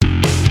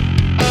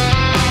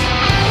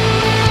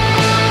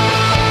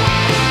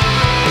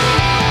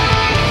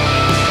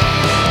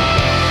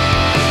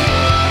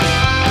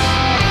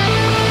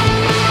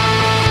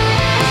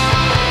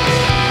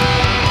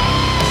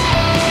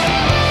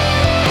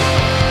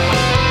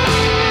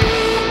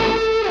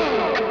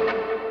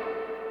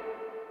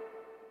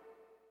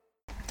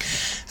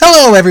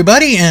Hello,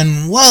 everybody,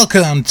 and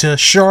welcome to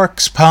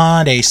Sharks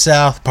Pond, a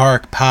South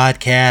Park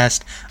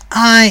podcast.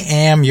 I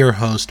am your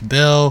host,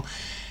 Bill,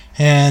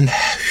 and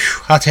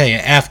I'll tell you,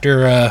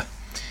 after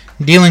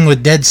dealing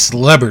with dead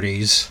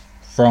celebrities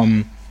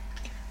from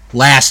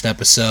last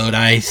episode,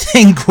 I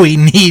think we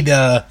need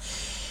to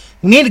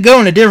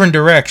go in a different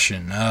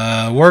direction,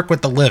 work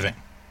with the living,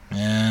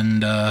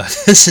 and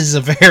this is a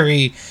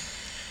very,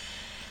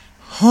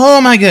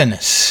 oh my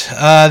goodness,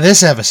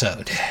 this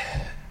episode.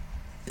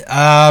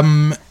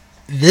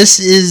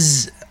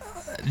 This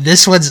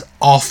one's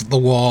off the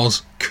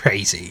walls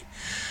crazy.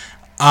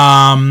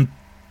 So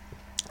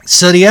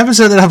the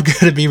episode that I'm going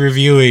to be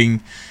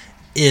reviewing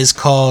is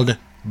called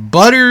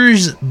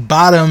Butter's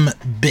Bottom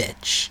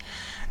Bitch,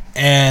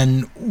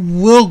 and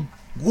we'll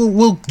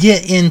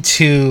get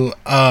into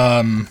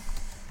some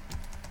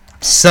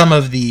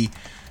of the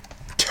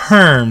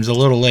terms a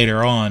little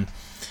later on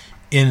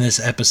in this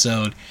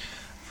episode,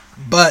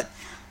 but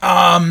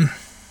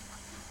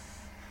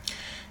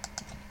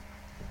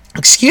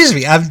excuse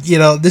me,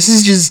 this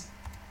is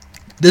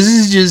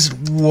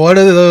just one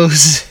of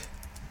those,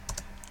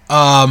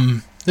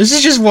 this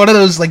is just one of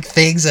those,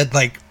 things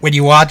that, when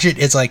you watch it,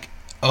 it's like,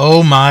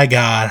 oh my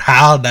god,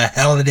 how the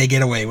hell did they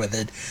get away with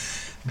it?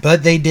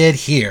 But they did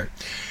here.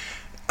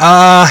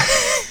 So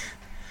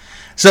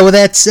with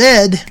that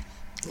said,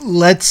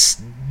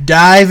 let's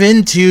dive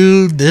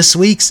into this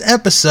week's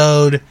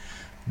episode,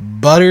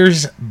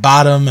 Butter's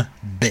Bottom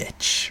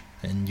Bitch.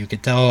 And you can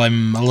tell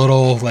I'm a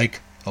little,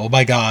 oh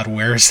my god,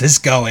 where is this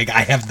going?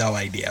 I have no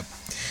idea.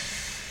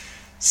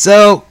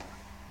 So,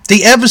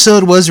 the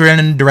episode was written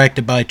and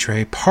directed by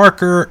Trey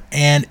Parker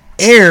and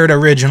aired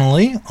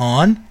originally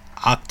on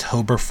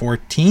October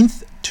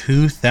 14th,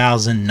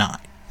 2009.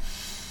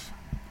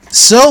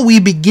 So, we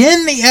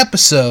begin the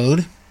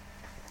episode.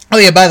 Oh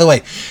yeah, by the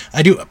way,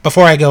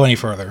 before I go any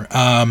further,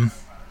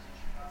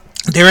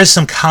 there is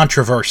some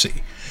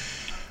controversy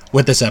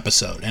with this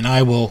episode, and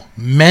I will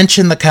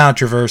mention the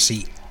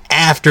controversy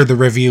after the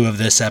review of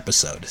this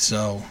episode,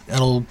 so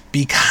it'll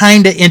be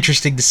kind of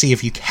interesting to see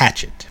if you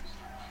catch it.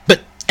 But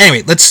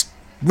anyway, let's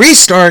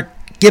restart,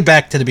 get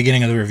back to the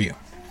beginning of the review.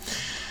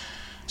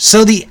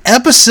 So the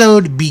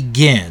episode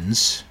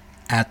begins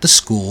at the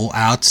school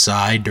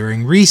outside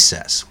during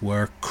recess,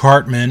 where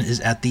Cartman is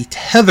at the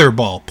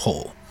tetherball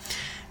pole,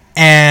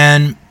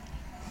 and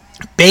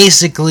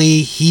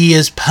basically he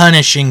is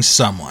punishing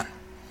someone.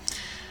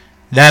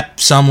 That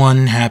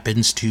someone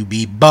happens to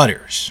be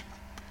Butters.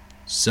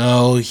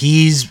 So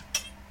he's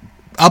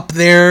up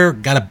there,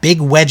 got a big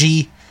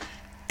wedgie,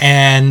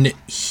 and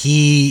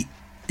he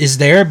is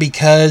there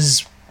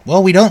because,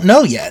 well, we don't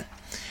know yet.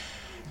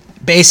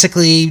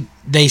 Basically,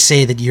 they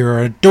say that you're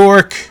a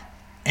dork,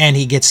 and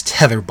he gets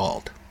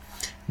tetherballed.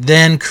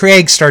 Then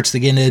Craig starts to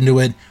get into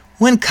it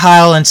when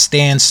Kyle and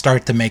Stan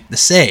start to make the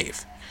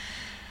save.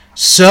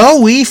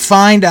 So we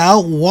find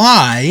out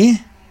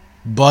why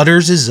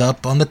Butters is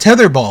up on the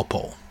tetherball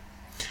pole.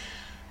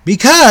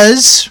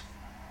 Because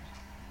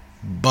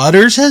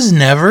Butters has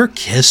never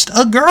kissed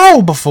a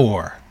girl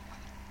before.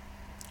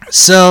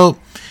 So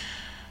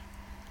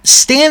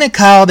Stan and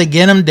Kyle, they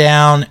get him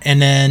down,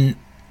 and then,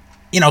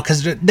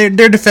 because they're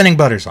defending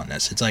Butters on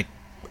this. It's like,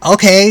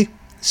 okay,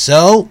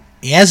 so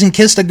he hasn't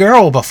kissed a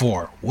girl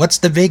before. What's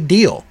the big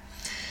deal?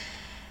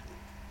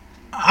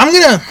 I'm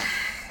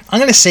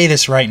gonna say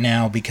this right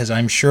now because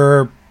I'm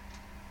sure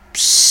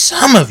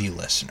some of you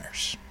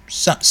listeners,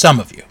 some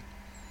of you,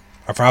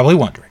 are probably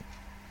wondering.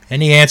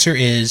 And the answer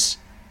is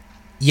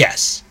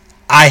yes,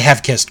 I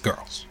have kissed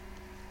girls.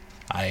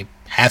 I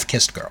have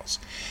kissed girls.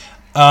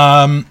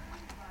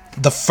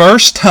 The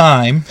first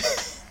time,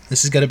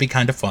 this is going to be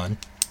kind of fun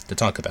to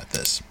talk about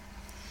this.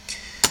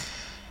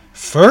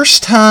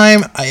 First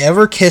time I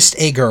ever kissed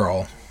a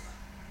girl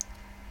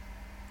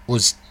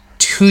was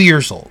 2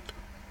 years old.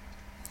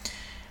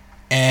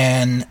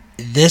 And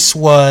this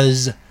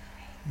was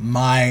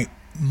my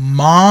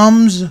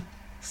mom's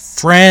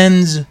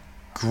friend's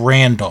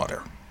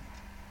granddaughter.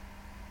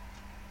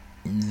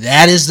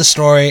 That is the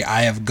story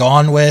I have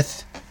gone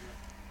with.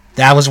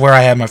 That was where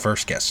I had my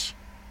first kiss.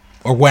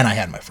 Or when I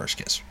had my first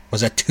kiss.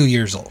 Was at 2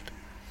 years old.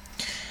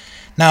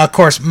 Now, of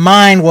course,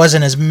 mine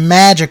wasn't as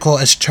magical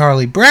as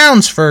Charlie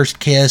Brown's first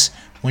kiss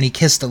when he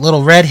kissed a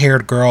little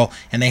red-haired girl,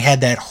 and they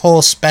had that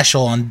whole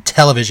special on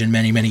television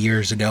many, many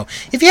years ago.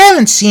 If you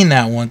haven't seen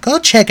that one, go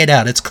check it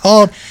out. It's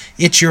called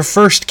It's Your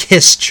First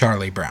Kiss,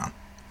 Charlie Brown.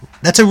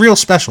 That's a real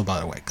special,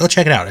 by the way. Go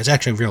check it out. It's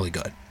actually really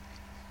good.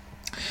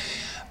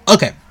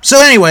 Okay, so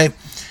anyway,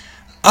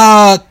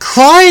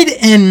 Clyde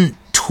and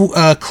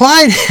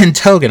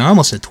Togan, I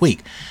almost said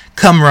Tweak,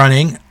 come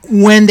running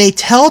when they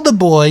tell the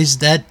boys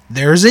that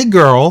there's a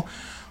girl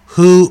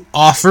who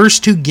offers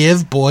to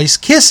give boys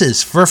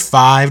kisses for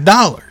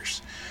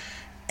 $5.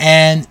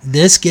 And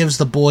this gives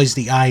the boys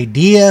the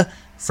idea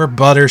for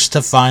Butters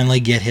to finally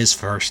get his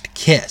first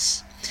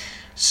kiss.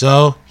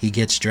 So he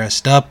gets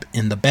dressed up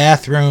in the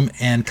bathroom,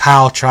 and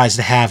Kyle tries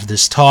to have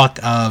this talk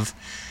of,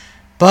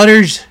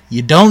 Butters,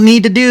 you don't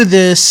need to do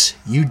this.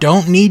 You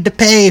don't need to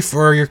pay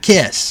for your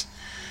kiss.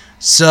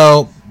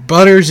 So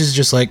Butters is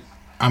just like,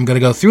 I'm going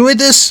to go through with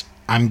this.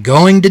 I'm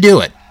going to do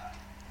it.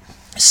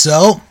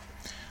 So,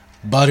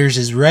 Butters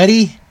is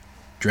ready,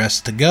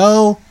 dressed to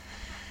go,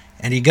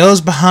 and he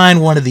goes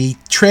behind one of the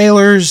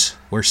trailers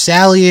where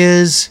Sally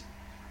is.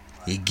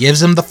 He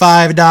gives him the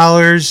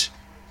 $5,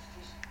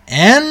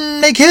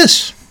 and they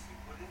kiss.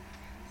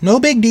 No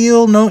big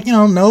deal,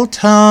 no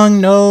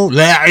tongue, no...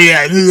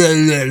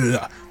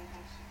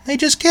 They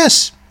just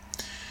kiss.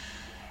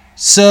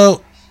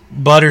 So,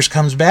 Butters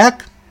comes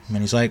back, and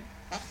he's like,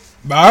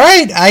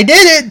 alright, I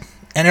did it!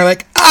 And they're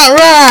like,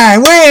 alright,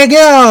 way to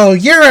go!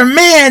 You're a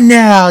man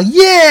now!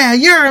 Yeah,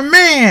 you're a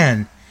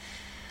man!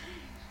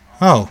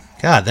 Oh,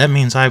 God, that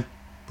means I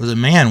was a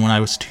man when I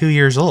was 2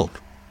 years old.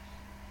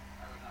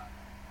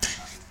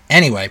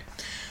 Anyway,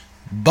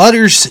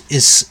 Butters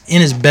is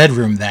in his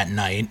bedroom that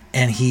night,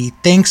 and he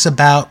thinks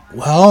about,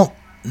 well,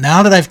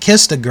 now that I've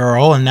kissed a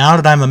girl, and now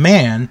that I'm a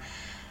man,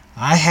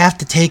 I have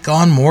to take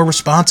on more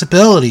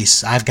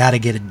responsibilities. I've got to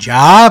get a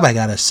job, I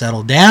got to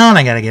settle down,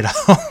 I got to get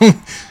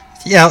home.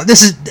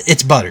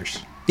 It's Butters.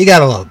 You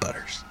gotta love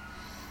Butters.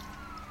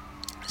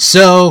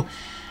 So,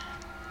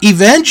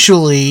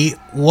 eventually,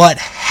 what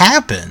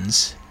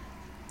happens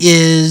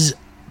is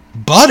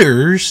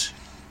Butters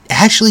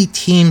actually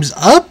teams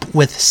up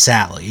with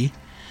Sally,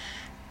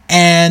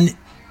 and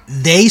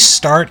they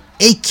start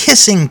a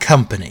kissing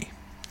company.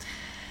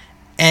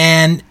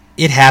 And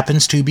it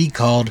happens to be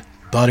called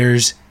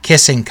Butters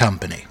Kissing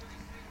Company.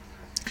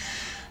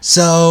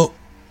 So,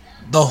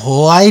 the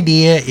whole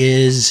idea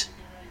is,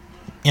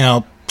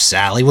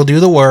 Sally will do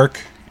the work,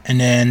 and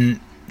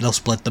then they'll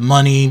split the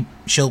money.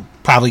 She'll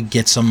probably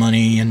get some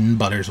money, and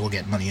Butters will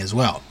get money as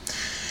well.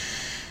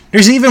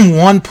 There's even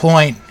one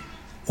point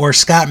where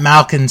Scott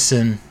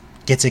Malkinson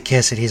gets a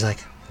kiss, and he's like,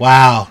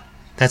 wow,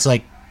 that's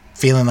like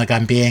feeling like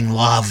I'm being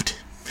loved.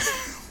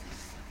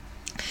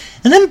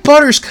 And then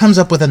Butters comes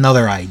up with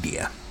another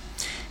idea.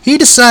 He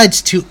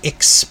decides to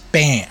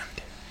expand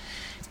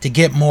to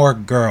get more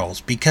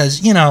girls,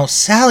 because,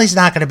 Sally's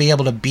not going to be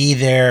able to be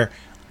there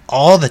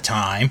all the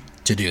time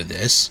to do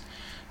this.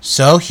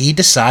 So he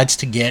decides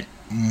to get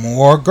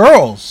more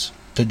girls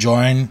to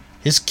join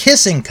his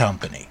kissing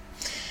company.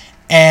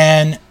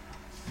 And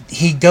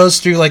he goes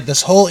through like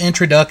this whole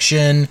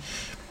introduction,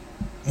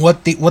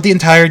 what the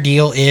entire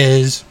deal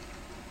is,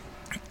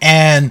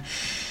 and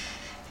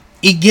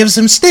he gives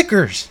them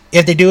stickers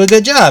if they do a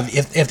good job.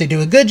 If they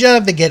do a good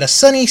job, they get a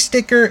sunny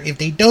sticker. If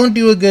they don't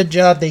do a good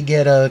job, they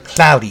get a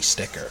cloudy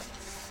sticker.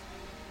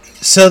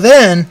 So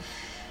then,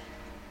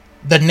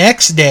 the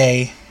next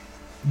day,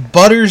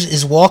 Butters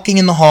is walking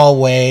in the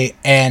hallway,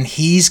 and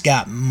he's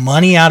got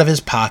money out of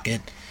his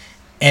pocket,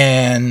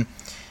 and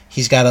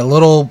he's got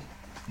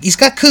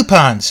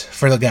coupons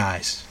for the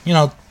guys.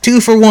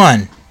 2 for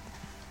 1.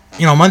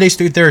 Mondays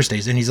through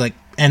Thursdays. And he's like,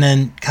 and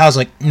then Kyle's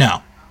like,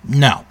 no.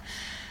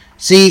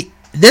 See,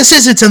 this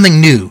isn't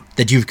something new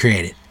that you've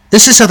created.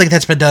 This is something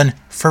that's been done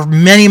for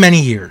many, many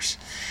years.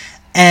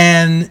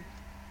 And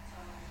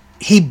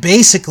he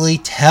basically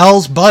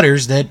tells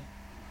Butters that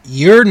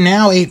you're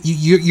now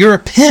you're a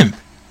pimp.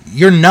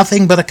 You're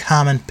nothing but a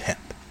common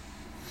pimp.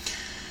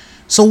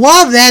 So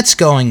while that's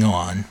going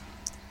on,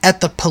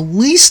 at the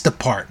police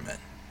department,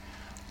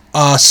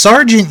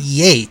 Sergeant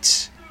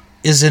Yates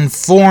is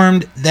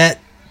informed that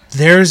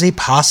there's a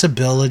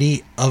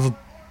possibility of,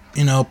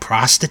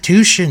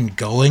 prostitution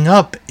going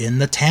up in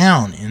the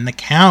town, in the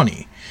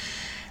county.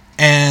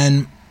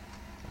 And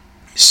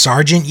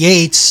Sergeant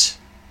Yates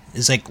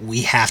is like,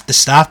 we have to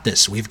stop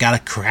this. We've got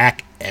to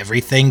crack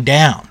everything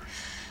down.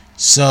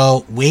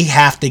 So we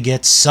have to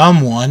get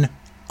someone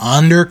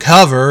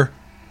undercover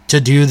to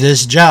do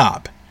this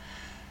job.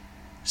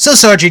 So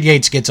Sergeant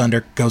Yates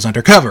goes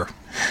undercover.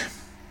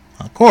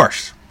 Of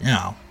course,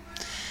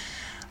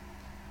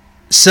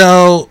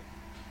 So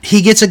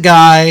he gets a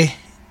guy,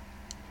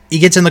 he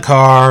gets in the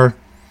car,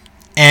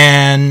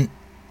 and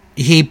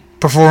he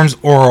performs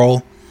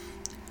oral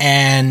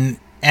and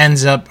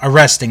ends up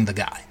arresting the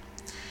guy.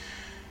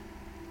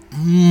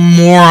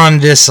 More on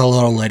this a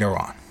little later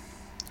on.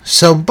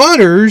 So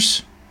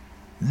Butters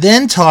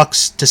then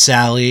talks to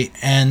Sally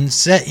and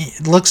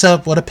looks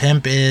up what a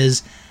pimp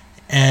is,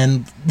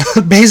 and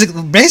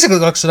basically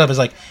looks it up as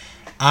like,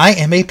 I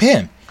am a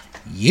pimp.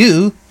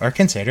 You are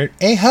considered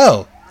a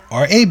hoe,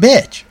 or a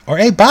bitch, or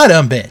a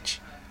bottom bitch.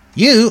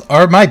 You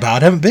are my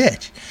bottom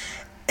bitch.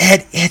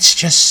 And it's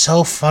just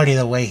so funny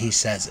the way he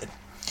says it.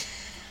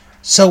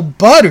 So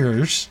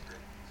Butters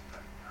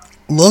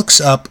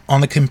looks up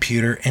on the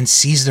computer and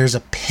sees there's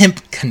a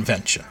pimp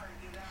convention.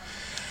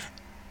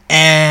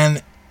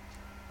 And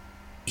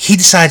he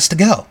decides to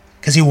go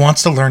because he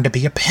wants to learn to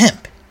be a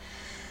pimp.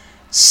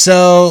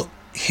 So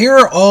here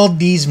are all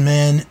these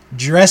men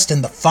dressed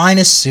in the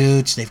finest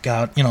suits. They've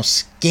got,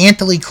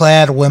 scantily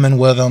clad women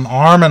with them,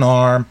 arm in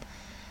arm.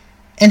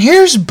 And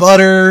here's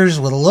Butters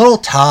with a little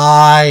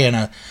tie and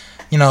a,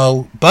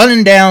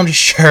 button down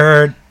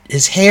shirt.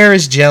 His hair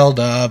is gelled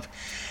up.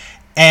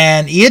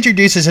 And he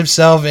introduces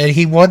himself and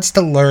he wants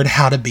to learn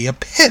how to be a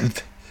pimp.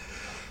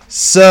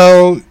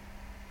 So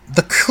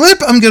the clip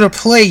I'm going to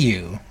play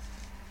you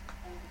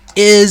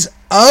is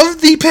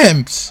of the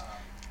pimps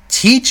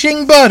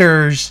teaching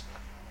Butters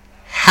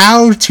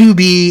how to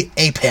be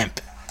a pimp.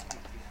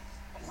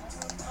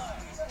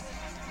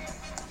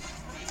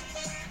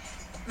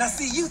 Now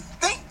see, you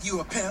think you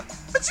a pimp,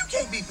 but you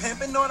can't be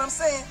pimping, know what I'm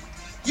saying?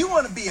 You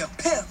want to be a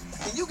pimp,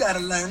 then you got to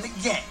learn the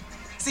game.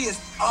 See, it's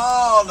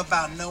all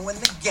about knowing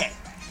the game.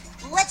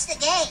 What's the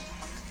game?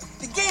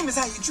 The game is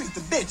how you treat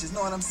the bitches,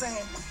 know what I'm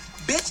saying?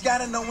 Bitch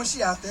gotta know when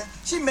she out there,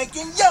 she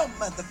making your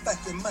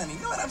motherfucking money,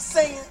 know what I'm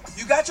saying?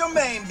 You got your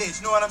main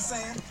bitch, know what I'm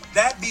saying?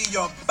 That be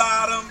your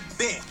bottom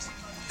bitch.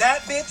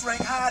 That bitch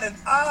rank higher than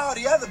all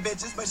the other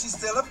bitches, but she's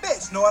still a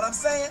bitch, know what I'm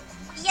saying?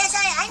 Yes,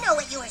 I know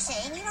what you were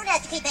saying. You don't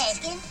have to keep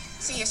asking.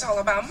 See, it's all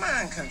about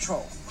mind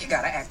control. You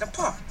gotta act a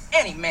part.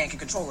 Any man can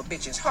control a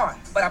bitch's heart,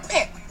 but a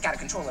pimp gotta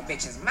control a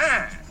bitch's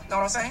mind. Know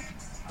what I'm saying?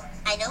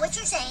 I know what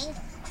you're saying.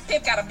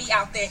 Pimp gotta be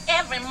out there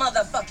every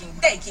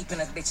motherfucking day keeping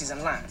his bitches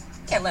in line.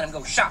 Can't let them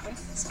go shopping,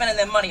 spending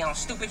their money on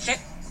stupid shit.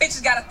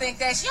 Bitches gotta think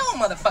that's your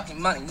motherfucking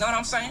money. Know what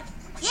I'm saying?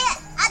 Yeah,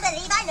 I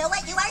believe I know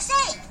what you are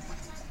saying.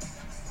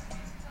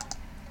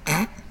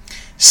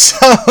 So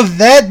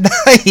that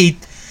night,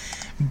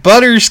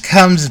 Butters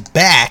comes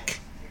back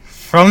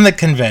from the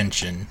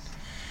convention,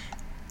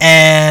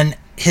 and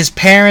his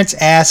parents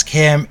ask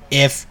him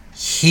if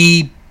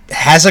he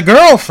has a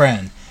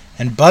girlfriend.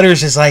 And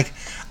Butters is like,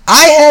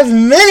 I have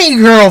many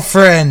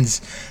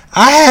girlfriends.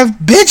 I have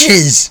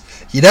bitches.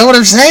 You know what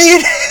I'm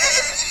saying?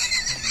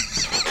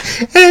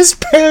 And his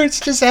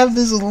parents just have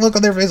this look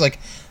on their face like,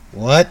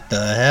 what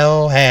the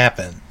hell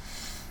happened?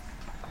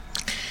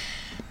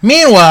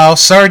 Meanwhile,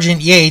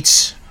 Sergeant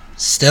Yates,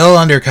 still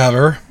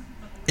undercover,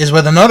 is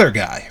with another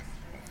guy.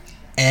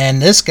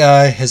 And this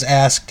guy has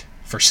asked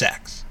for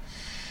sex.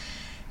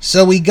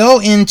 So we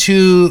go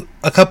into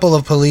a couple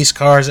of police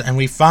cars and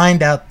we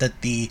find out that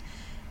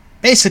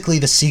basically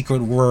the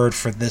secret word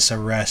for this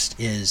arrest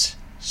is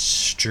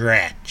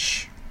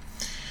stretch.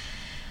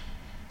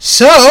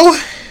 So,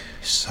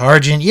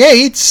 Sergeant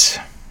Yates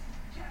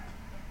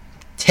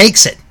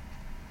takes it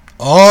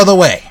all the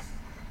way.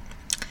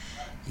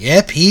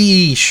 Yep,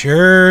 he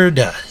sure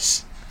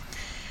does.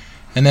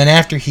 And then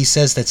after he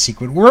says that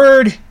secret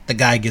word, the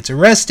guy gets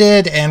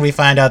arrested, and we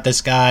find out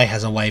this guy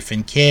has a wife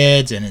and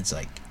kids, and it's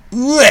like,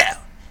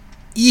 well,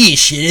 you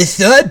should have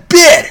thought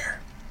better.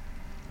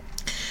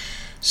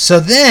 So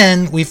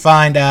then we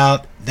find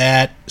out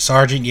that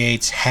Sergeant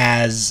Yates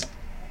has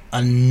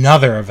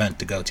another event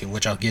to go to,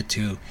 which I'll get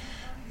to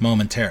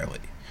momentarily.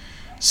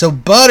 So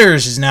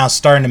Butters is now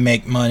starting to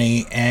make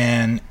money,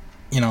 and,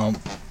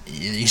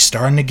 he's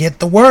starting to get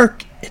the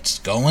work. It's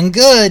going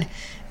good,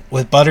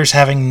 with Butters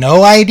having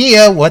no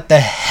idea what the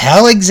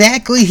hell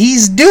exactly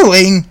he's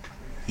doing.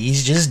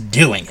 He's just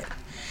doing it.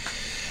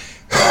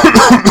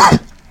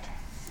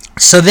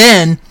 So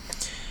then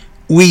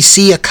we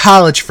see a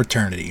college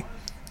fraternity,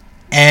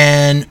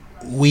 and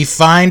we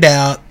find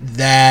out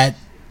that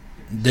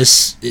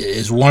this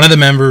is one of the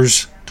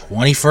members'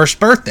 21st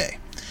birthday.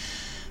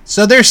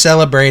 So they're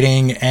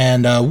celebrating,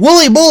 and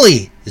Wooly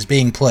Bully is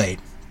being played.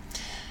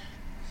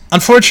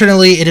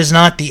 Unfortunately, it is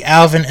not the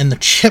Alvin and the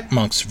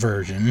Chipmunks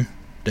version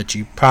that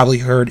you probably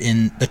heard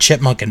in the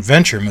Chipmunk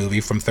Adventure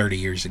movie from 30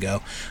 years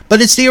ago,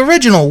 but it's the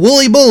original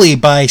Wooly Bully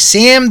by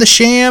Sam the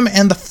Sham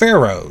and the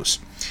Pharaohs.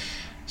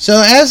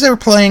 So as they're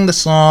playing the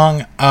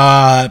song,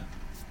 the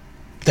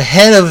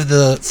head of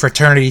the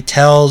fraternity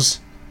tells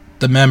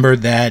the member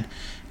that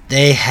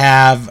they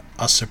have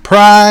a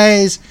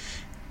surprise,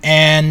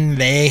 and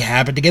they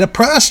happen to get a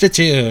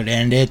prostitute,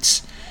 and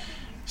it's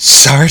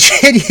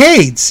Sergeant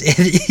Yates,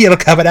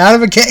 coming out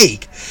of a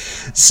cake.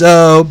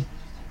 So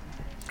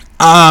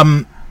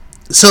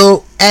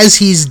as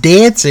he's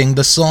dancing,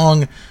 the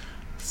song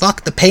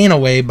 "Fuck the Pain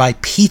Away" by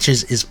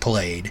Peaches is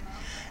played,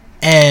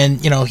 and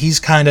he's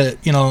kind of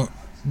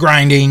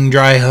grinding,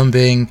 dry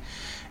humping,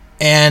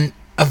 and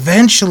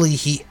eventually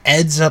he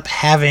ends up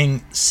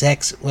having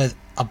sex with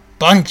a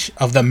bunch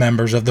of the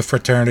members of the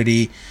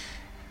fraternity,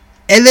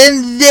 and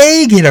then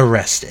they get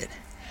arrested.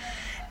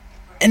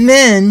 And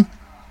then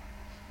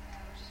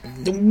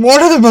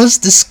one of the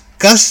most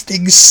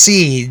disgusting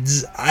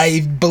scenes I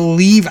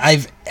believe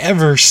I've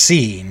ever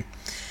seen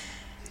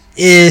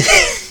is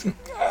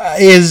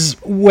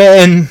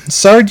when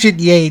Sergeant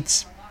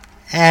Yates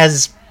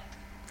has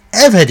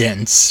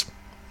evidence,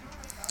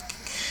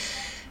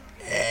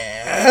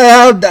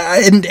 I'll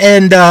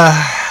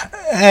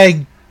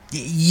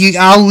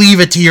leave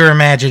it to your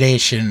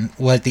imagination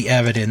what the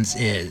evidence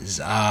is.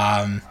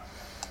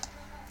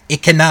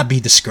 It cannot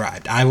be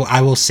described.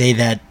 I will say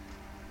that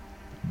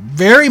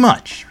very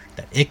much,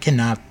 that it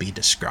cannot be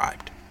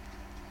described.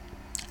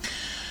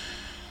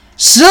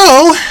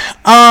 So,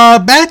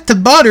 back to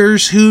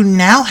Butters, who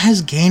now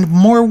has gained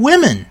more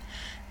women.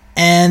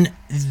 And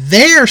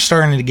they're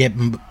starting to get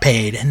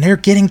paid, and they're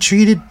getting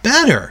treated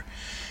better.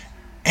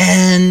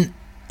 And,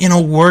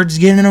 word's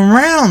getting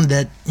around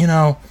that,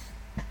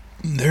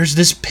 there's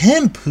this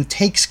pimp who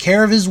takes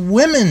care of his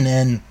women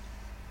and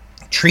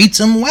treats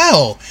them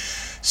well.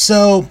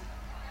 So,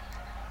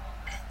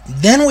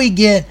 then we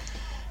get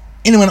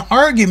into an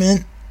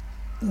argument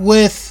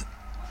with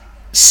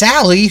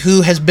Sally,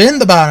 who has been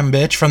the bottom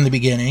bitch from the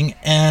beginning,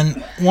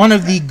 and one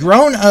of the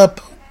grown-up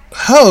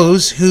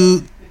hoes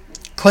who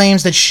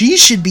claims that she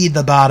should be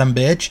the bottom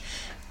bitch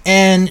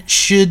and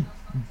should,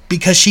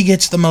 because she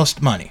gets the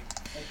most money.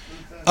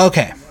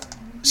 Okay,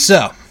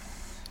 so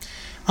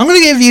I'm going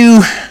to give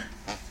you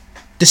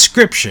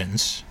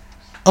descriptions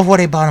of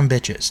what a bottom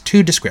bitch is.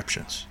 2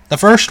 descriptions. The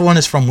first one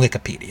is from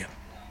Wikipedia.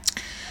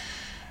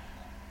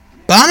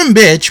 Bottom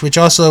bitch, which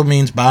also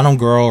means bottom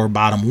girl or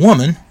bottom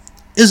woman,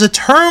 is a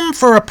term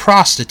for a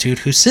prostitute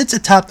who sits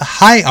atop the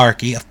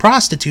hierarchy of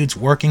prostitutes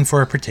working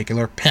for a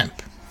particular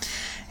pimp.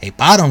 A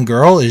bottom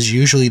girl is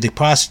usually the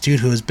prostitute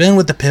who has been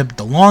with the pimp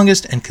the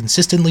longest and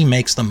consistently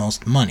makes the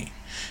most money.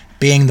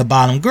 Being the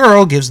bottom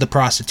girl gives the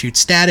prostitute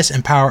status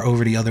and power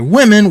over the other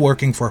women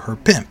working for her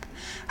pimp.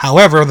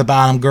 However, the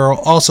bottom girl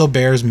also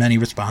bears many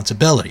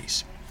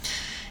responsibilities.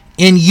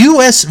 In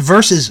U.S.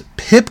 v.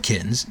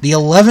 Pipkins, the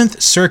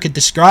 11th Circuit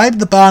described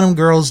the bottom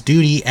girl's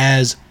duty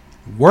as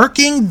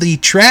working the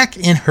track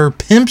in her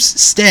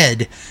pimp's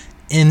stead,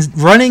 in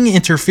running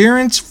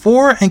interference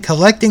for and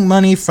collecting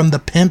money from the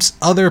pimp's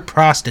other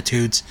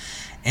prostitutes,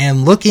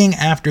 and looking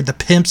after the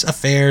pimp's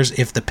affairs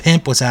if the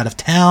pimp was out of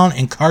town,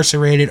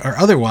 incarcerated, or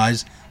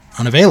otherwise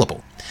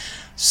unavailable.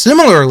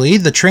 Similarly,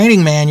 the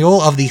training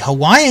manual of the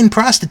Hawaiian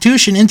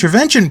Prostitution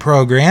Intervention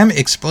Program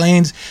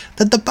explains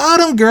that the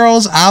bottom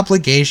girl's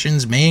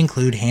obligations may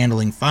include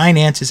handling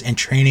finances and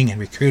training and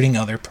recruiting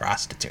other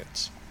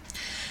prostitutes.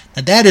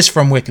 Now, that is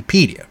from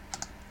Wikipedia.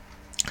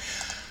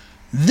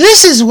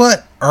 This is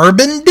what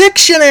Urban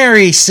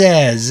Dictionary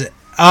says.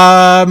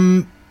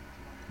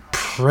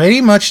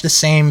 Pretty much the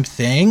same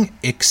thing,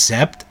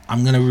 except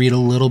I'm going to read a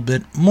little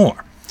bit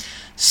more.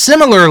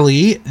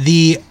 Similarly,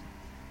 the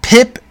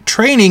PIP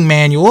training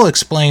manual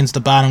explains the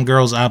bottom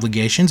girl's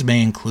obligations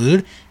may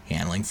include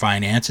handling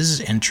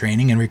finances and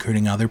training and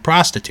recruiting other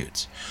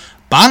prostitutes.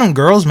 Bottom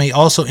girls may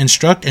also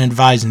instruct and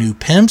advise new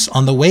pimps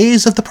on the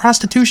ways of the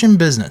prostitution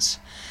business.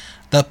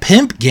 The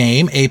Pimp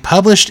Game, a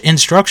published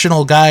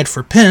instructional guide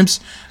for pimps,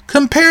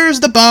 compares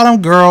the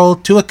bottom girl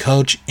to a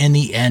coach in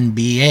the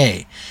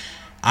NBA,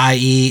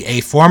 i.e., a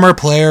former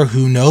player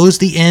who knows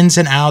the ins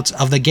and outs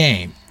of the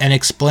game, and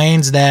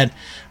explains that,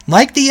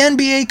 like the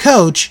NBA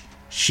coach,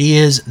 she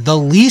is the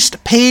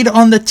least paid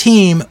on the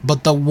team,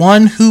 but the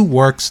one who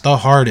works the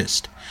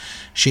hardest.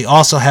 She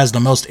also has the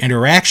most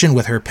interaction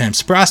with her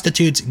pimp's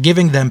prostitutes,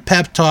 giving them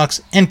pep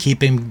talks and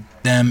keeping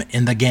them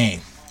in the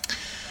game.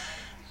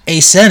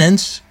 A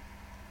sentence: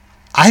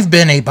 I've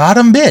been a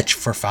bottom bitch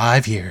for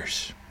 5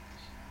 years.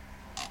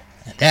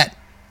 And that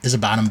is a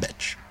bottom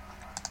bitch.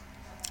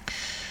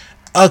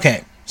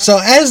 Okay, so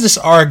as this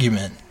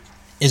argument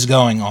is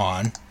going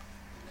on,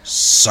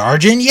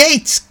 Sergeant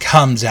Yates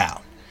comes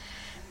out.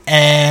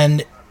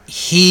 And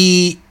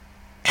he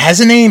has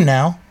a name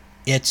now.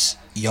 It's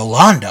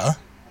Yolanda.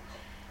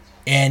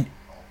 And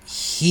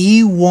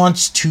he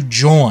wants to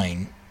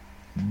join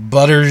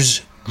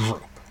Butters'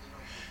 group.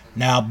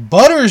 Now,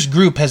 Butters'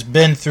 group has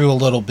been through a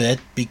little bit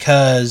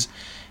because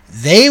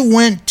they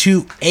went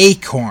to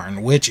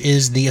ACORN, which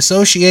is the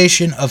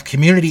Association of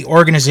Community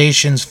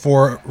Organizations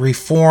for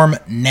Reform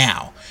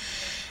Now.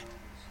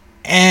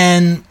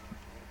 And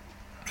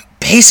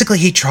basically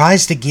he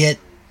tries to get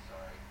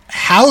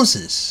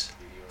houses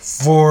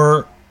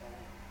for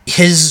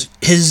his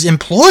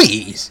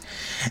employees.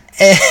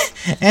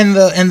 And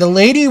the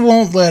lady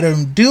won't let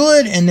him do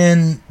it, and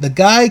then the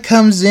guy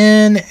comes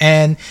in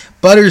and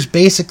Butters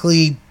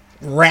basically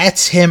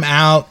rats him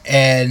out,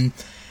 and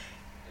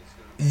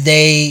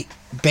they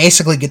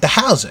basically get the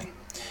housing.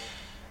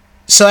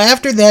 So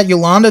after that,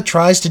 Yolanda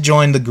tries to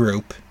join the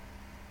group,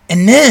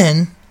 and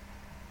then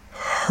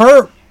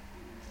for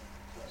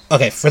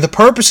the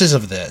purposes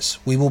of this,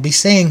 we will be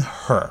saying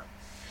her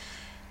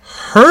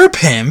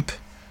pimp,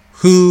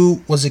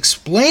 who was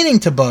explaining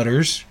to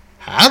Butters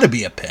how to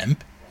be a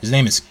pimp, his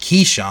name is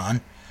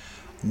Keyshawn,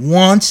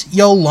 wants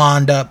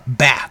Yolanda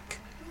back.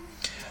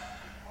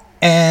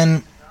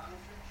 And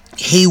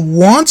he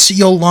wants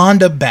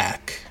Yolanda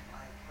back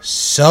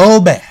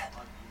so bad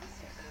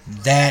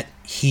that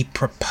he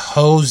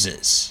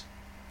proposes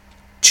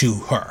to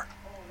her,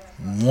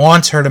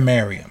 wants her to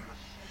marry him.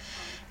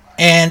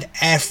 And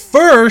at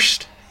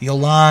first,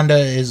 Yolanda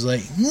is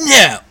like,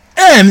 no,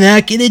 I'm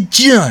not going to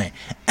join.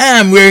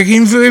 I'm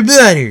working for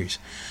Butters.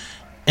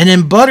 And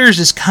then Butters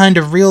is kind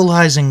of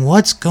realizing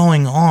what's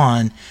going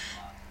on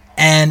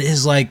and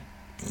is like,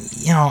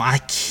 I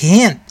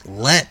can't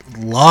let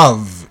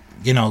love,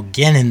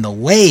 get in the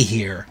way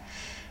here.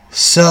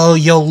 So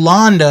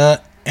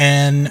Yolanda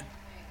and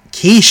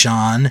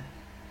Keyshawn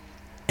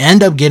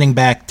end up getting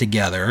back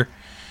together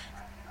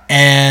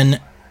and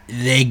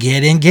they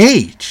get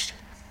engaged.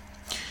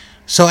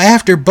 So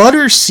after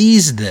Butters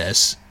sees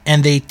this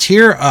and they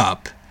tear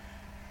up,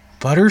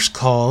 Butters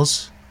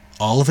calls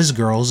all of his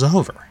girls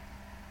over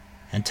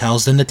and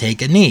tells them to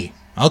take a knee.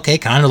 Okay,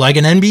 kind of like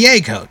an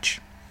NBA coach.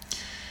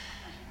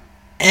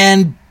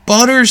 And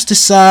Butters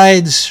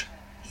decides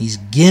he's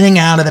getting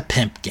out of the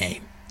pimp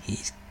game.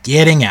 He's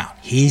getting out.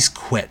 He's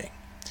quitting.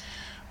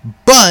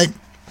 But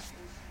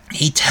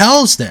he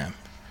tells them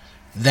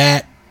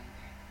that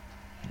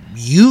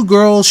you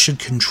girls should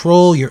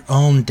control your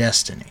own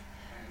destiny.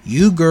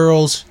 You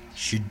girls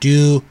should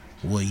do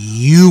what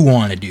you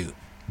want to do.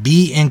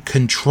 Be in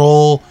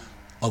control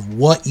of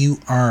what you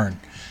earn.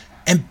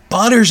 And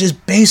Butters is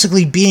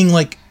basically being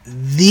like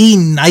the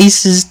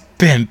nicest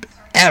pimp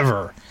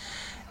ever.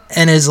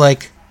 And is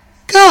like,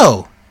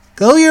 go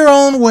your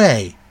own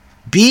way.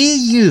 Be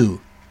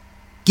you.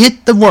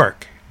 Get the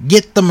work.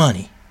 Get the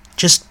money.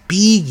 Just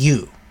be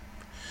you.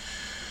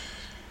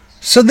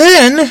 So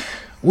then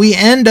we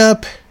end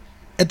up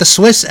at the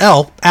Swiss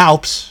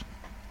Alps,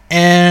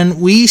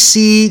 and we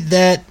see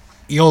that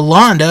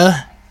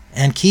Yolanda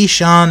and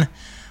Keyshawn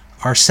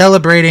are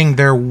celebrating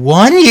their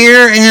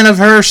 1-year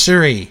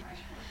anniversary.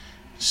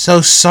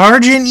 So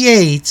Sergeant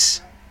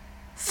Yates,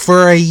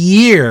 for a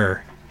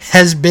year,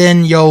 has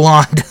been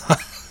Yolanda.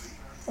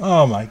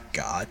 Oh my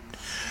God.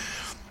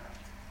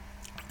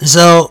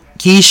 So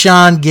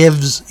Keyshawn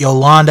gives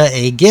Yolanda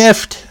a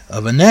gift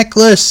of a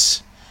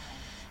necklace,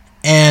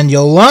 and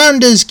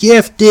Yolanda's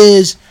gift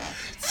is,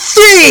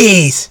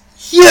 Faith,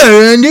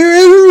 you're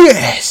under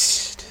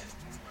arrest.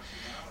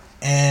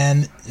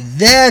 And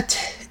that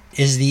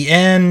is the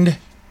end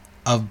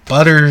of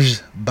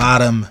Butters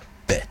Bottom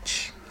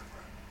Bitch.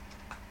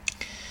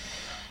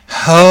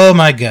 Oh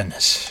my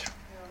goodness.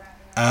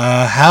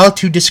 How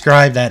to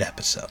describe that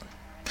episode.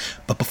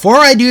 But before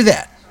I do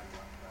that,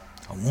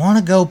 I want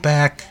to go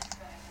back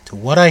to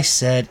what I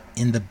said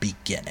in the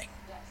beginning.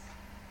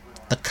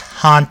 The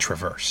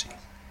controversy.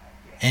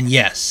 And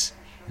yes,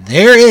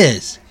 there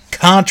is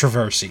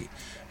controversy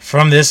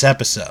from this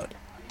episode.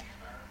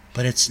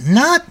 But it's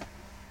not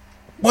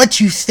what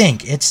you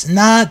think. It's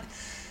not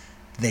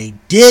they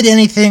did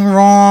anything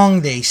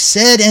wrong, they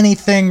said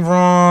anything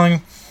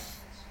wrong.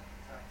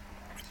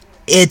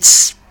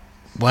 It's,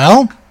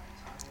 well,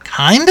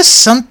 kind of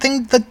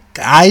something the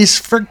guys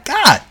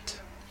forgot.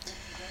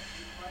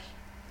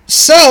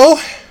 So,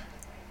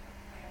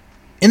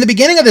 in the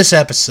beginning of this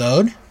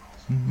episode,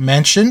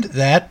 mentioned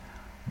that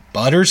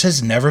Butters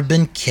has never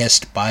been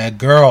kissed by a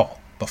girl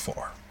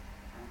before.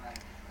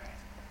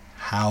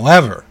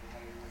 However,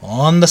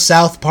 on the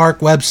South Park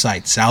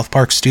website,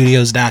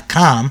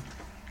 southparkstudios.com,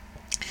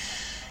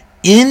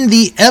 in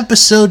the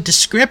episode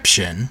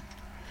description,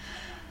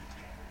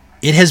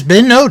 it has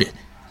been noted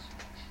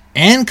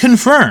and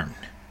confirmed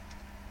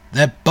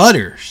that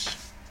Butters...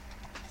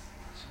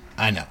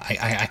 I know,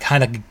 I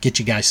kind of get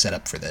you guys set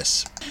up for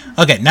this.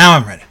 Okay, now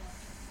I'm ready.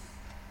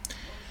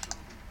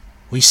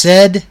 We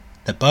said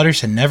that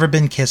Butters had never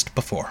been kissed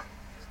before.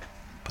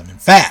 But in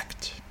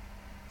fact,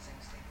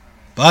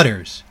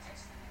 Butters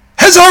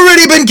has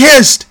already been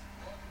kissed!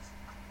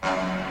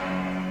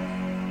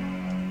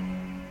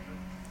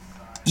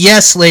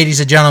 Yes, ladies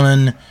and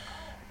gentlemen,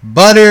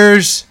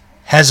 Butters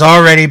has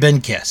already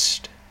been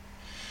kissed.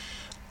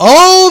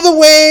 All the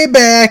way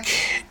back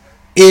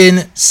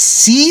in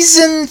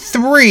Season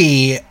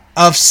 3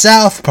 of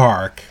South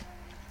Park,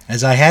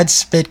 as I had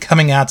spit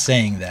coming out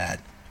saying that,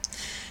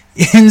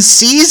 in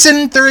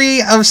Season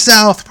 3 of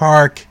South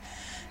Park,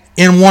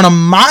 in one of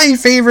my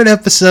favorite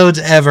episodes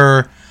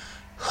ever,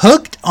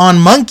 Hooked on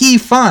Monkey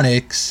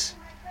Phonics,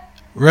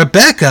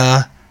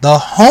 Rebecca, the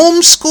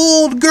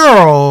homeschooled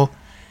girl,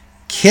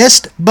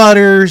 kissed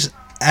Butters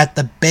at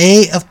the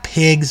Bay of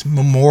Pigs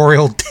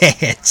Memorial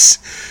Dance.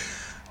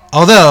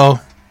 Although,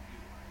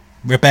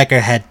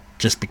 Rebecca had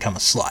just become a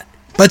slut.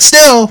 But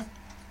still,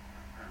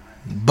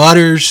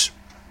 Butters,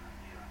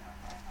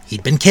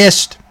 he'd been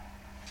kissed.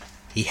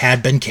 He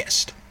had been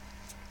kissed.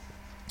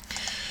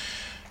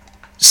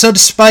 So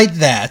despite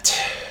that,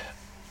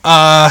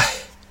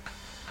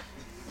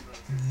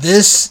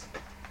 this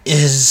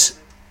is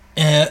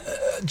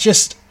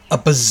just a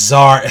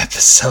bizarre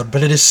episode,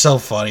 but it is so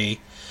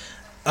funny.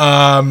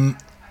 It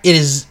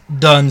is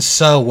done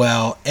so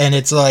well, and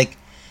it's like,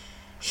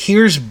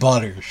 here's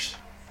Butters.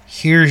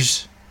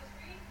 Here's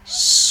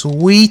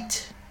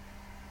sweet,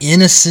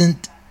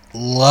 innocent,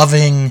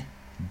 loving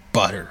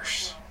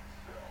Butters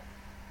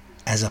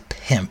as a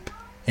pimp.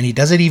 And he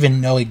doesn't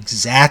even know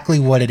exactly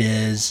what it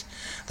is.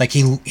 Like,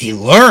 he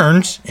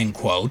learns, in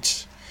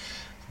quotes,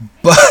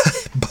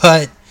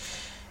 but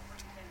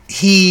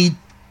he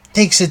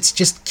thinks it's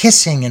just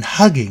kissing and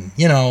hugging,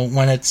 you know,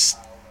 when it's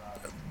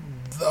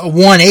a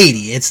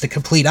 180. It's the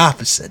complete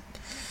opposite.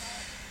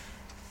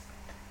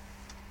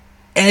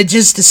 And it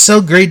just is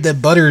so great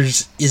that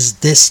Butters is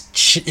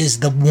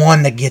the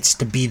one that gets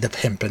to be the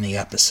pimp in the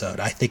episode.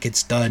 I think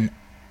it's done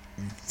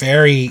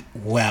very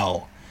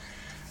well.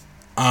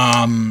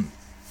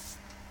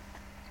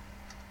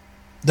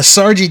 The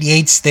Sergeant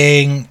Yates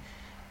thing,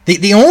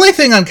 the only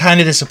thing I'm kind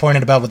of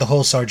disappointed about with the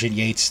whole Sergeant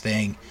Yates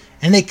thing,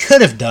 and they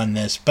could have done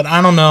this, but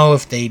I don't know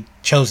if they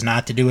chose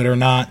not to do it or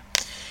not,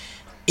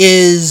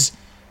 is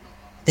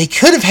they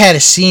could have had a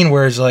scene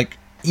where it's like,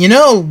 you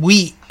know,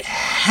 we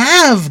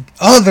have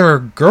other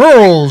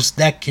girls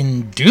that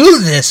can do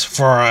this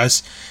for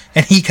us,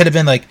 and he could have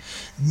been like,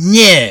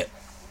 no,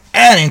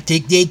 I don't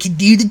think they can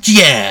do the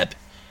job.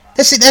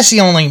 That's the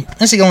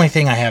only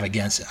thing I have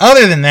against it.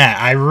 Other than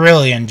that, I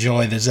really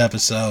enjoy this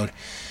episode.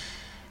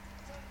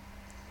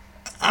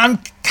 I'm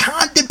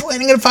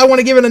contemplating if I want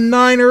to give it a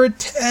 9 or a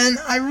 10.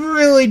 I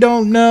really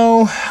don't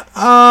know.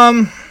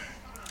 I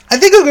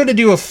think I'm going to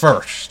do a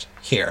first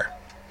here.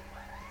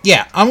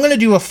 Yeah, I'm going to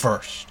do a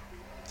first.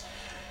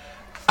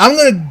 I'm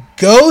going to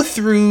go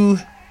through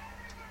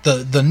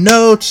the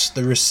notes,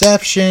 the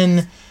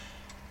reception,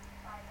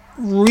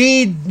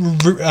 read,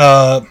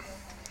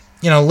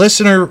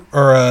 listener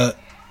or,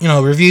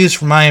 reviews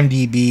from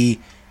IMDb,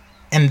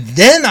 and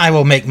then I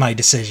will make my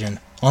decision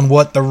on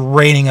what the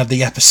rating of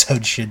the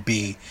episode should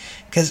be.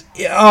 Because,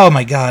 oh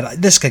my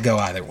god, this could go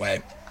either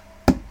way.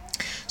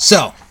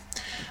 So,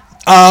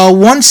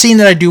 one scene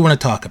that I do want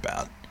to talk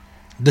about.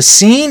 The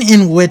scene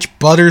in which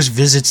Butters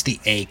visits the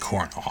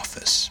Acorn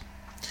office.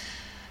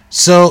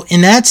 So,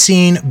 in that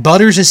scene,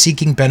 Butters is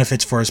seeking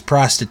benefits for his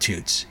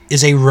prostitutes.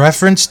 Is a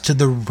reference to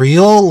the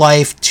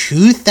real-life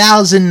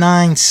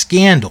 2009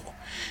 scandal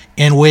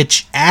in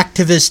which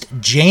activist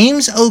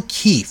James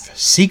O'Keefe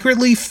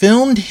secretly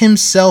filmed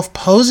himself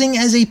posing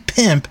as a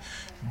pimp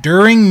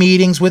during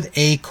meetings with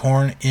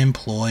Acorn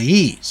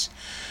employees.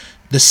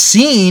 The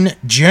scene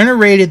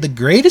generated the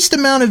greatest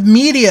amount of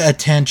media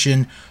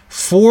attention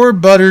for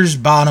Butters'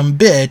 Bottom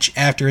Bitch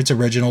after its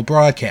original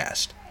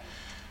broadcast.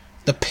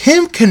 The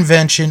pimp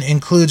convention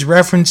includes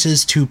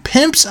references to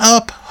Pimps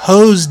Up,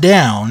 Hoes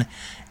Down,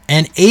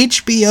 an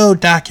HBO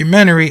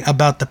documentary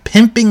about the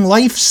pimping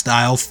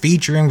lifestyle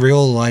featuring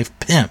real-life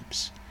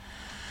pimps.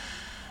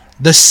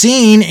 The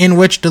scene in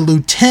which the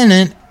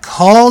lieutenant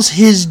calls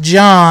his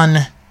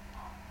John...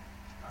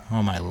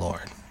 Oh my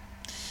lord.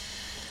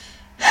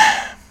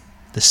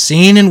 The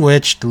scene in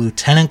which the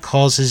lieutenant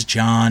calls his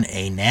John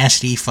a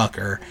nasty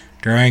fucker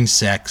during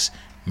sex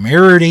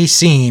mirrored a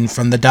scene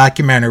from the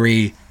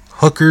documentary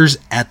Hookers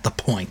at the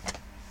Point.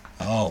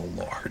 Oh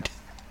lord.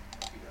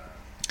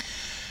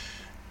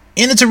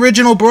 In its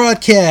original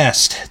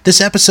broadcast,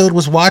 this episode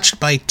was watched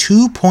by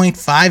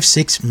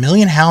 2.56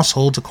 million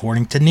households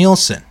according to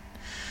Nielsen.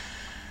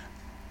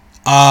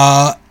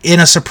 In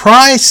a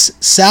surprise,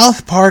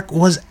 South Park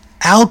was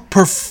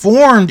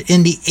outperformed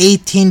in the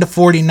 18 to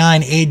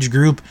 49 age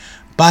group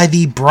by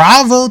the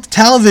Bravo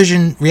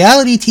television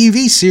reality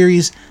TV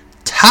series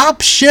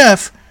Top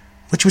Chef,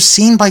 which was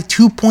seen by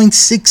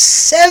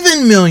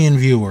 2.67 million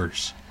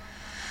viewers.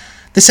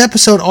 This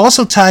episode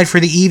also tied for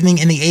the evening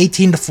in the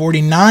 18 to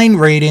 49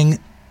 rating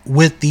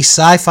with the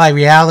sci-fi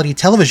reality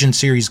television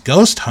series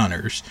Ghost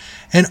Hunters,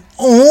 and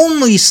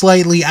only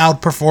slightly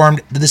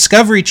outperformed the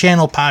Discovery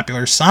Channel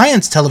popular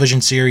science television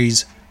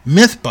series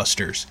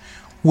Mythbusters,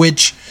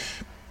 which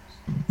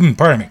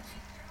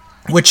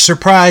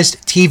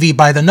surprised TV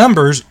by the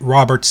Numbers'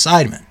 Robert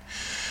Seidman.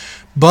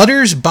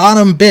 Butters'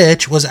 Bottom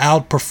Bitch was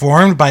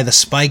outperformed by the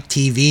Spike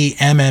TV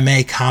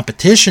MMA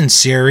competition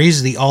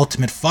series The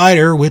Ultimate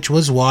Fighter, which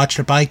was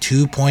watched by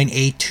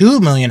 2.82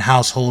 million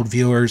household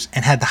viewers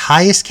and had the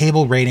highest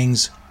cable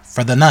ratings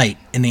for the night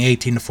in the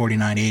 18 to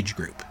 49 age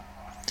group.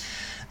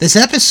 This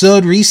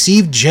episode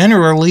received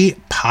generally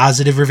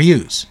positive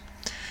reviews.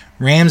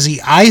 Ramsey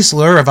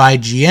Eisler of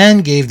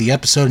IGN gave the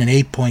episode an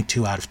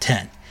 8.2 out of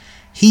 10.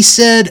 He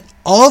said,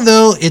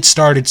 although it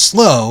started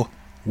slow,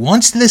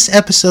 once this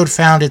episode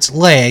found its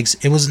legs,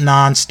 it was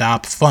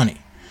non-stop funny.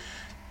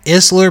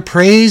 Isler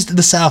praised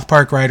the South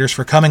Park writers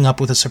for coming up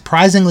with a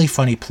surprisingly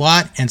funny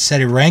plot and said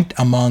it ranked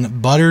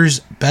among Butters'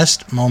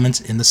 best moments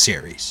in the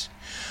series.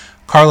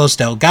 Carlos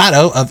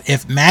Delgado of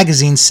If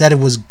Magazine said it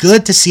was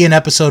good to see an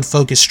episode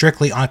focus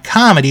strictly on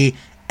comedy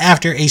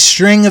after a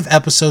string of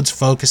episodes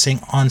focusing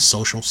on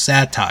social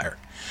satire.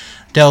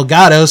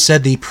 Delgado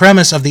said the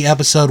premise of the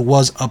episode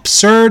was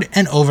absurd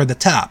and over the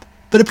top,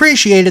 but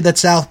appreciated that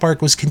South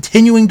Park was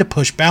continuing to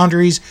push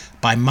boundaries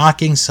by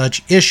mocking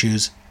such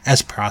issues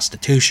as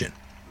prostitution.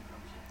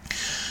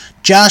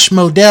 Josh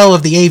Modell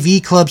of the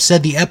AV Club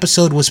said the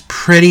episode was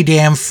pretty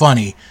damn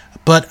funny,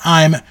 but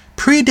I'm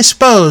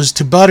predisposed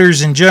to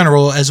Butters in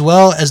general as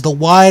well as the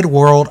wide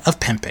world of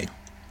pimping.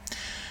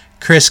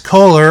 Chris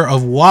Kohler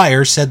of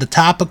Wire said the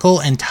topical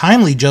and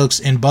timely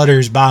jokes in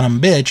Butters' Bottom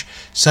Bitch,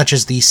 such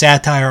as the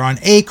satire on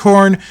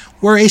Acorn,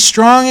 were a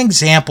strong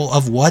example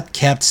of what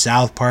kept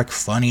South Park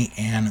funny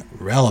and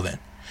relevant.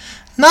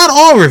 Not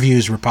all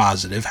reviews were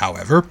positive,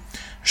 however.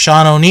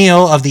 Sean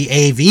O'Neill of the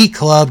AV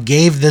Club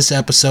gave this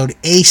episode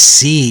a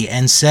C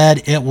and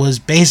said it was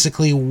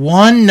basically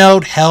one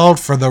note held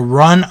for the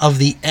run of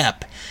the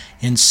ep,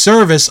 in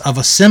service of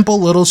a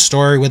simple little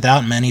story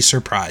without many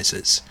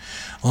surprises.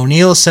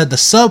 O'Neill said the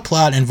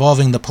subplot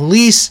involving the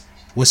police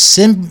was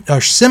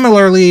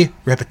similarly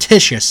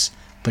repetitious,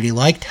 but he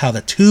liked how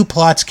the two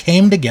plots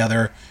came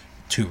together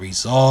to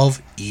resolve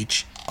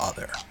each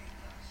other.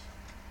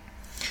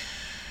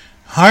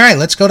 Alright,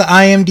 let's go to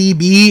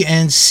IMDb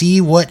and see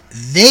what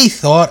they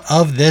thought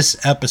of this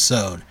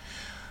episode.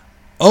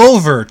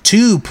 Over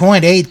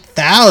 2.8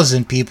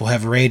 thousand people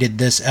have rated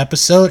this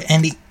episode,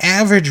 and the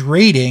average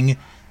rating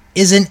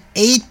is an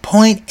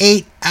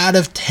 8.8 out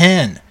of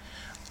 10.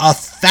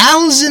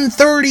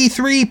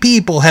 1,033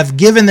 people have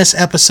given this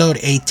episode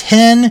a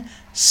 10,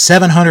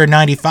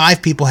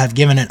 795 people have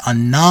given it a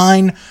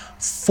 9,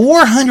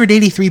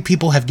 483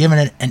 people have given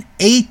it an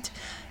 8,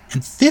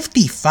 and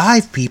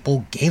 55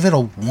 people gave it a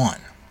 1.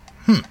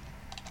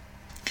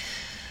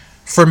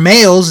 For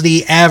males,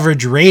 the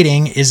average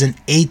rating is an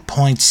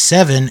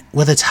 8.7,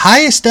 with its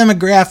highest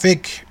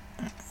demographic,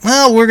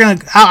 well,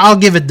 I'll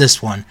give it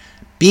this one,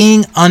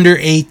 being under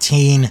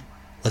 18,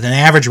 with an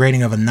average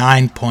rating of a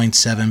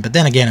 9.7, but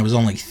then again, it was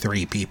only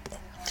 3 people.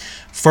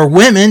 For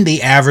women,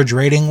 the average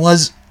rating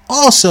was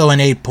also an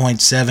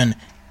 8.7.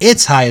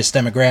 Its highest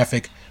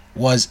demographic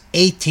was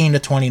 18 to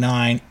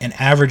 29, an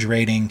average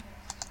rating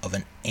of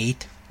an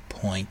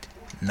 8.9.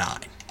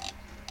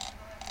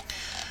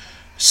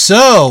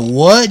 So,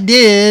 what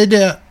did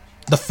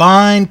the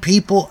fine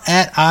people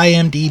at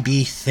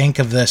IMDb think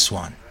of this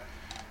one?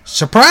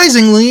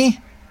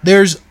 Surprisingly,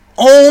 there's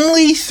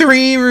only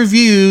 3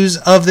 reviews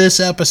of this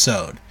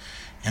episode,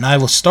 and I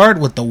will start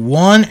with the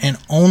one and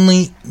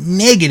only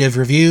negative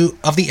review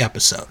of the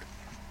episode.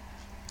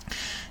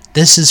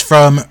 This is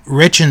from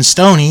Rich and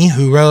Stoney,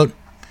 who wrote,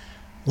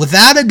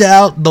 "Without a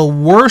doubt, the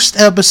worst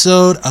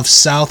episode of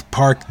South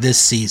Park this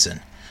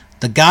season.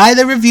 The guy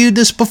that reviewed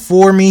this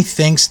before me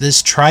thinks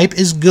this tripe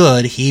is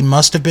good. He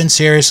must have been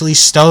seriously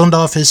stoned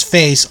off his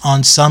face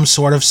on some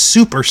sort of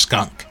super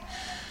skunk."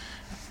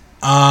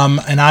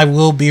 And I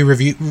will be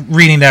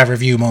reading that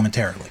review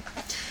momentarily.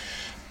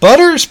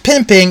 Butters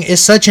pimping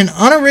is such an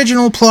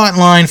unoriginal plot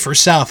line for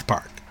South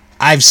Park.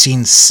 I've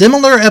seen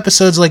similar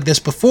episodes like this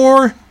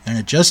before, and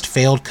it just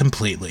failed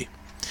completely.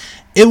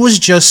 It was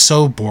just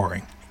so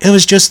boring. It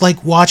was just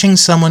like watching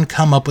someone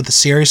come up with a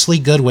seriously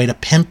good way to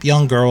pimp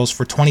young girls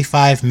for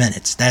 25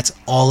 minutes. That's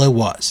all it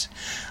was.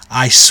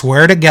 I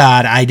swear to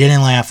God, I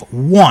didn't laugh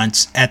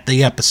once at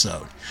the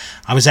episode.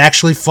 I was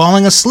actually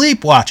falling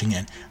asleep watching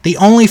it. The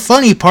only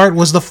funny part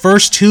was the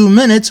first 2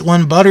 minutes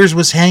when Butters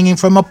was hanging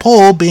from a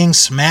pole being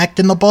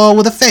smacked in the ball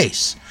with a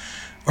face.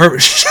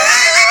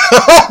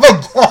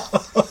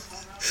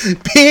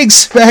 Being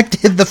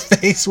smacked in the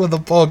face with a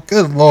ball.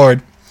 Good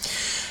Lord.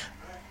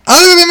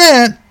 Other than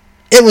that,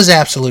 it was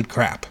absolute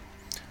crap.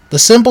 The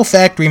simple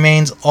fact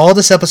remains all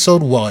this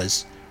episode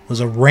was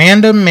a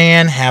random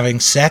man having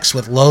sex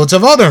with loads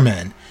of other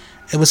men.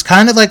 It was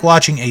kind of like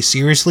watching a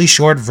seriously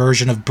short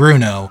version of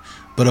Bruno,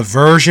 but a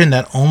version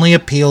that only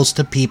appeals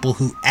to people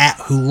who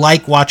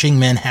like watching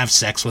men have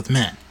sex with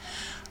men.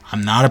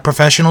 I'm not a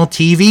professional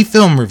TV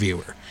film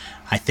reviewer.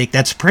 I think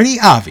that's pretty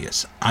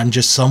obvious. I'm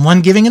just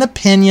someone giving an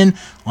opinion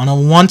on a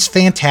once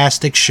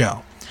fantastic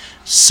show.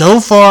 So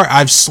far,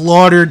 I've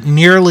slaughtered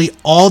nearly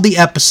all the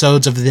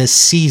episodes of this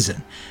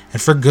season,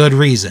 and for good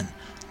reason.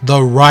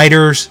 The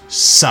writers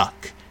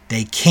suck.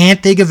 They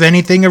can't think of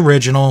anything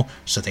original,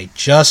 so they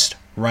just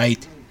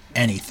write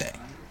anything.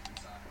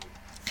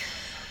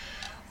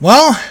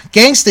 Well,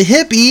 Gangsta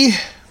Hippie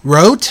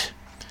wrote,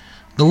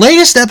 "The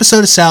latest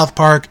episode of South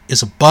Park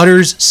is a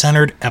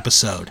Butters-centered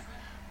episode.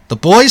 The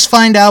boys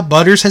find out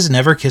Butters has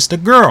never kissed a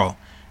girl."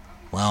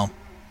 Well,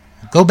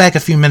 go back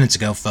a few minutes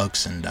ago,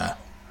 folks, and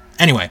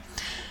anyway.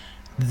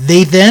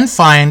 They then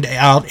find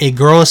out a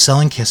girl is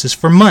selling kisses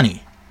for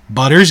money.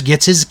 Butters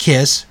gets his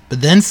kiss,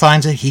 but then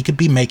finds that he could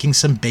be making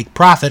some big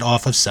profit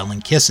off of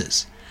selling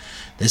kisses.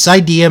 This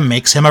idea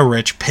makes him a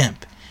rich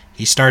pimp.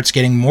 He starts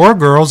getting more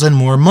girls and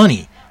more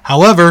money.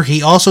 However,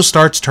 he also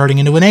starts turning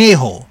into an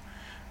a-hole.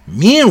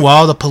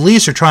 Meanwhile, the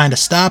police are trying to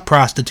stop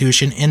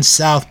prostitution in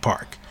South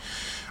Park.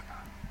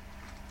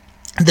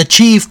 The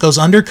chief goes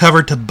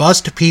undercover to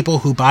bust people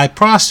who buy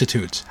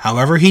prostitutes.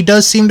 However, he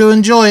does seem to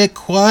enjoy it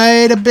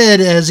quite a bit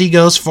as he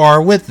goes far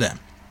with them.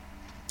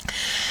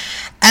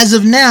 As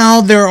of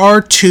now, there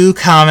are 2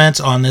 comments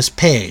on this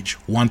page.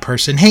 One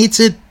person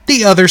hates it,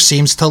 the other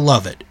seems to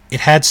love it.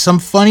 It had some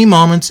funny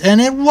moments, and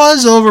it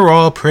was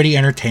overall a pretty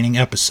entertaining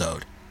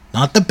episode.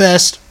 Not the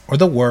best or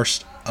the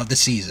worst of the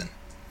season.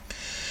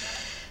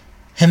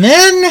 And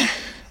then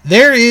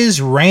there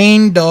is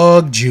Rain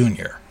Dog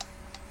Jr.,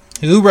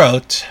 who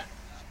wrote,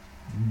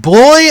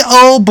 "Boy,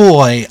 oh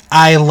boy,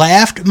 I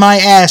laughed my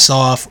ass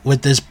off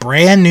with this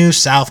brand new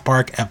South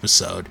Park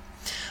episode.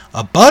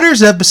 A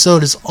Butters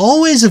episode is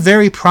always a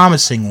very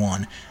promising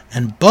one,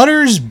 and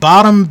Butters'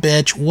 bottom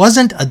bitch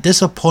wasn't a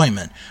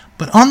disappointment,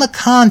 but on the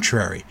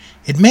contrary,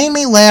 it made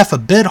me laugh a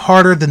bit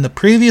harder than the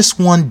previous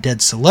one,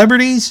 Dead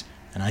Celebrities,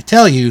 and I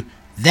tell you,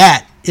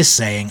 that is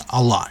saying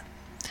a lot.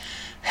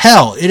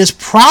 Hell, it is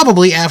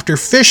probably after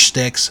Fish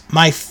Sticks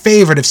my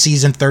favorite of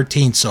season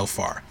 13 so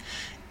far.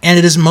 And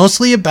it is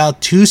mostly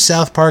about 2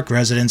 South Park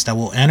residents that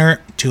will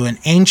enter to an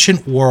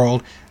ancient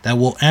world that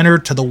will enter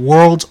to the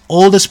world's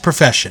oldest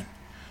profession.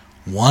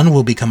 One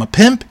will become a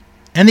pimp,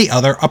 and the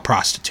other a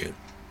prostitute.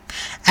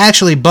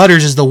 Actually,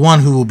 Butters is the one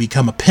who will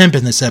become a pimp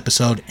in this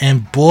episode,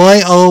 and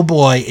boy, oh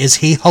boy, is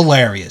he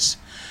hilarious.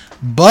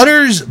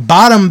 Butters'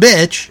 bottom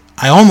bitch,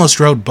 I almost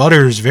wrote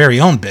Butters' very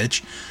own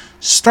bitch,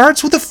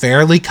 starts with a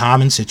fairly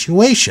common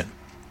situation.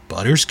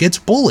 Butters gets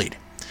bullied.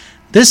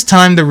 This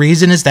time, the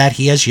reason is that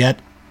he has yet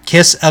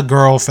kiss a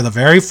girl for the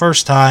very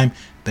first time,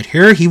 but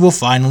here he will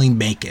finally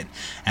make it,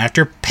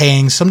 after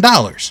paying some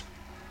dollars.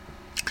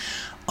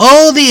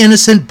 Oh, the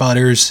innocent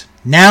Butters.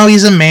 Now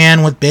he's a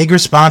man with big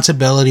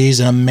responsibilities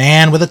and a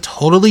man with a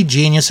totally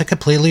genius and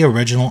completely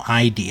original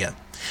idea.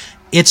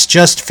 It's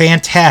just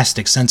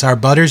fantastic since our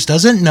Butters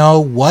doesn't know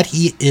what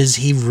he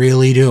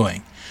really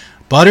doing.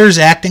 Butters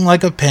acting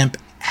like a pimp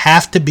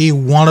have to be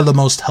one of the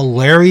most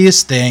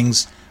hilarious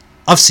things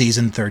of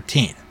season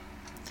 13.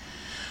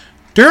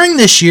 During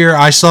this year,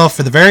 I saw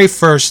for the very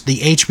first the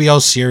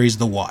HBO series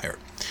The Wire.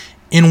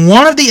 In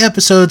one of the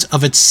episodes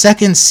of its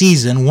second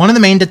season, one of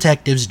the main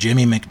detectives,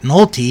 Jimmy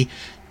McNulty,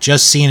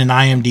 just seen in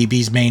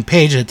IMDb's main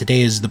page that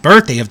today is the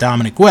birthday of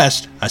Dominic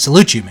West. I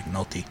salute you,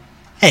 McNulty.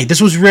 Hey, this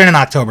was written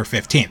on October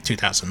 15th,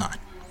 2009.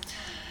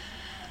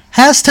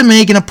 Has to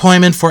make an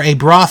appointment for a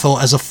brothel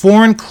as a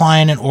foreign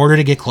client in order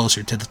to get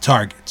closer to the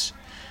targets.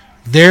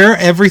 There,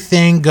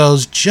 everything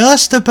goes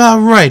just about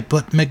right,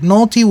 but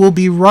McNulty will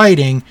be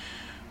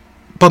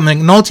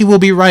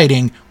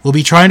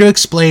trying to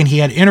explain he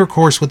had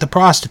intercourse with the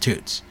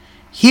prostitutes.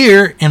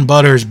 Here, in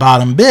Butters'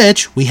 Bottom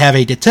Bitch, we have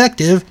a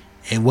detective,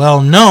 a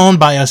well-known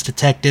by us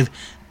detective,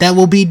 that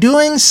will be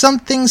doing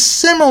something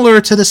similar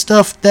to the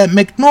stuff that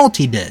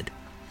McNulty did.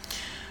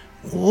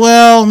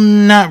 Well,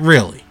 not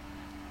really.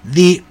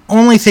 The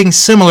only thing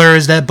similar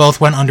is that both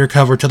went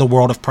undercover to the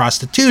world of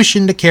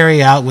prostitution to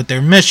carry out with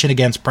their mission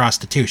against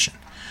prostitution.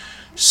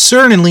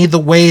 Certainly, the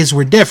ways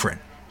were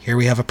different. Here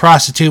we have a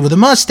prostitute with a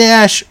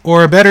mustache,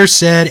 or better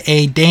said,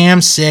 a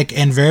damn sick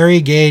and very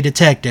gay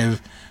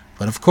detective,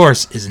 but of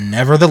course is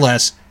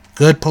nevertheless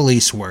good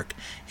police work.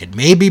 It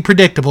may be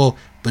predictable,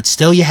 but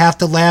still you have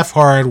to laugh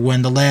hard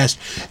when the last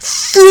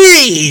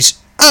 "Freeze!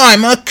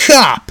 I'm a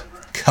cop!"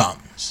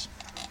 comes.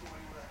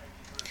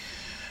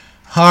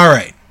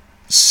 Alright,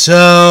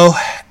 so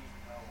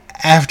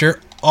after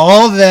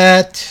all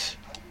that,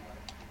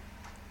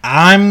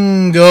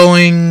 I'm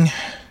going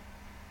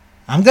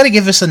to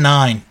give this a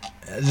 9.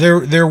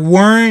 There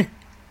weren't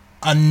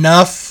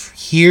enough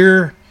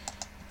here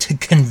to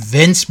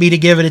convince me to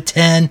give it a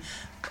 10.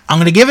 I'm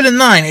going to give it a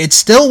 9. It's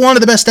still one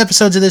of the best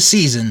episodes of this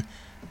season,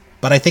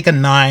 but I think a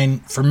 9,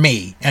 for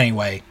me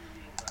anyway,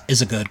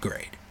 is a good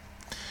grade.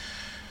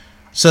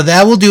 So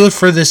that will do it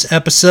for this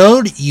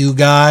episode. You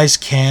guys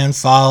can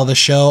follow the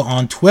show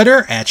on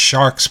Twitter at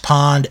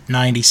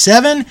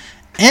SharksPond97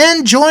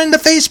 and join the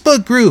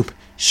Facebook group,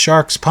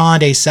 Sharks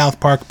Pond, a South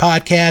Park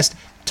podcast.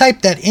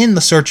 Type that in the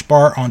search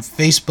bar on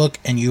Facebook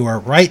and you are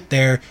right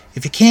there.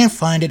 If you can't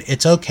find it,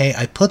 it's okay.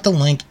 I put the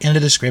link in the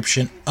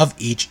description of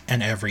each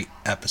and every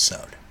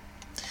episode.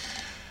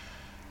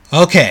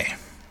 Okay,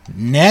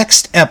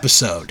 next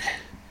episode.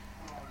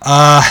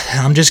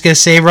 I'm just going to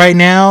say right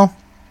now,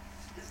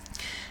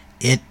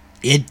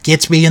 it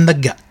gets me in the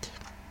gut.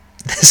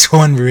 This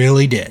one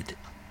really did.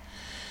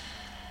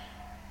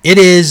 It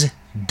is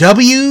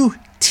WTF.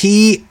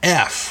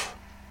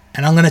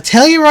 And I'm going to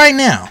tell you right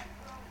now,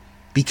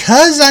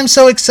 because I'm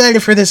so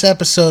excited for this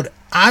episode,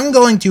 I'm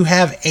going to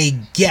have a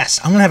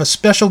guest. I'm going to have a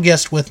special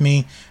guest with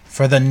me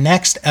for the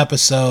next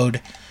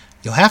episode.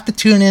 You'll have to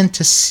tune in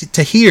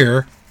to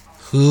hear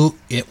who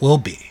it will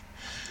be.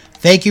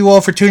 Thank you all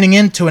for tuning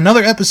in to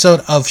another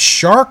episode of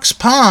Sharks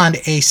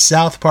Pond, a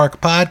South Park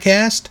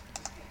podcast.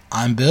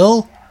 I'm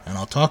Bill, and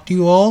I'll talk to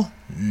you all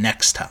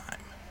next time.